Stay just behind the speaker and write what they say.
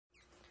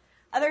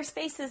Other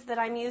spaces that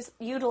I'm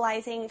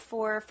utilizing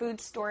for food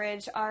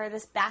storage are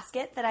this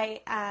basket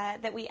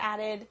that we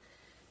added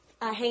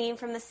hanging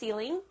from the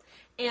ceiling,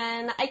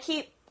 and I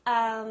keep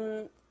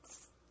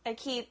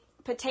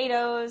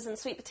potatoes and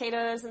sweet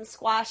potatoes and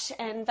squash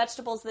and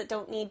vegetables that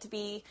don't need to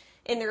be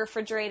in the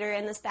refrigerator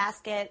in this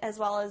basket, as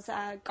well as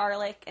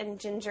garlic and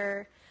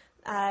ginger,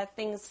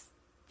 things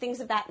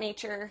of that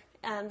nature.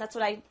 That's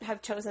what I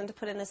have chosen to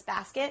put in this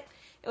basket.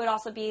 It would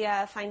also be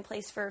a fine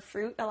place for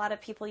fruit. A lot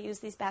of people use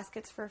these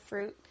baskets for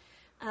fruit.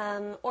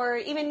 Or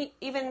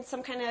even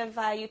some kind of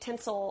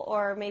utensil,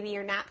 or maybe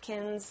your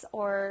napkins,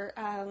 or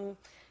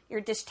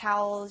your dish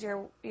towels,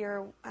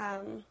 your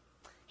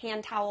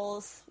hand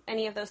towels.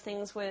 Any of those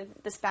things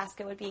this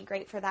basket would be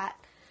great for that.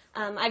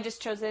 I've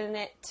just chosen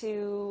it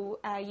to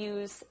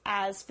use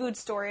as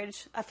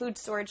a food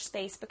storage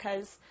space,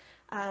 because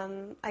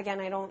again,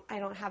 I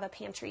don't have a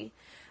pantry.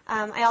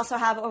 I also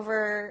have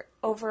over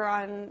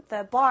on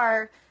the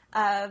bar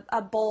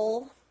a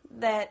bowl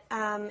that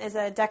is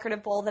a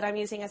decorative bowl that I'm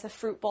using as a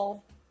fruit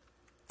bowl,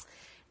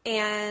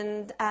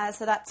 and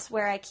so that's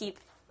where I keep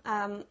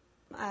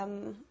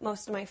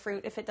most of my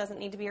fruit if it doesn't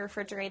need to be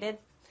refrigerated.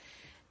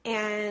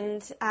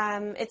 And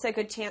it's a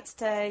good chance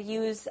to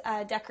use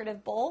a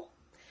decorative bowl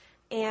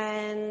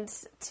and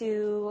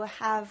to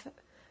have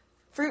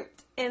fruit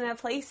in a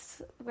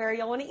place where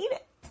you'll want to eat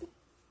it.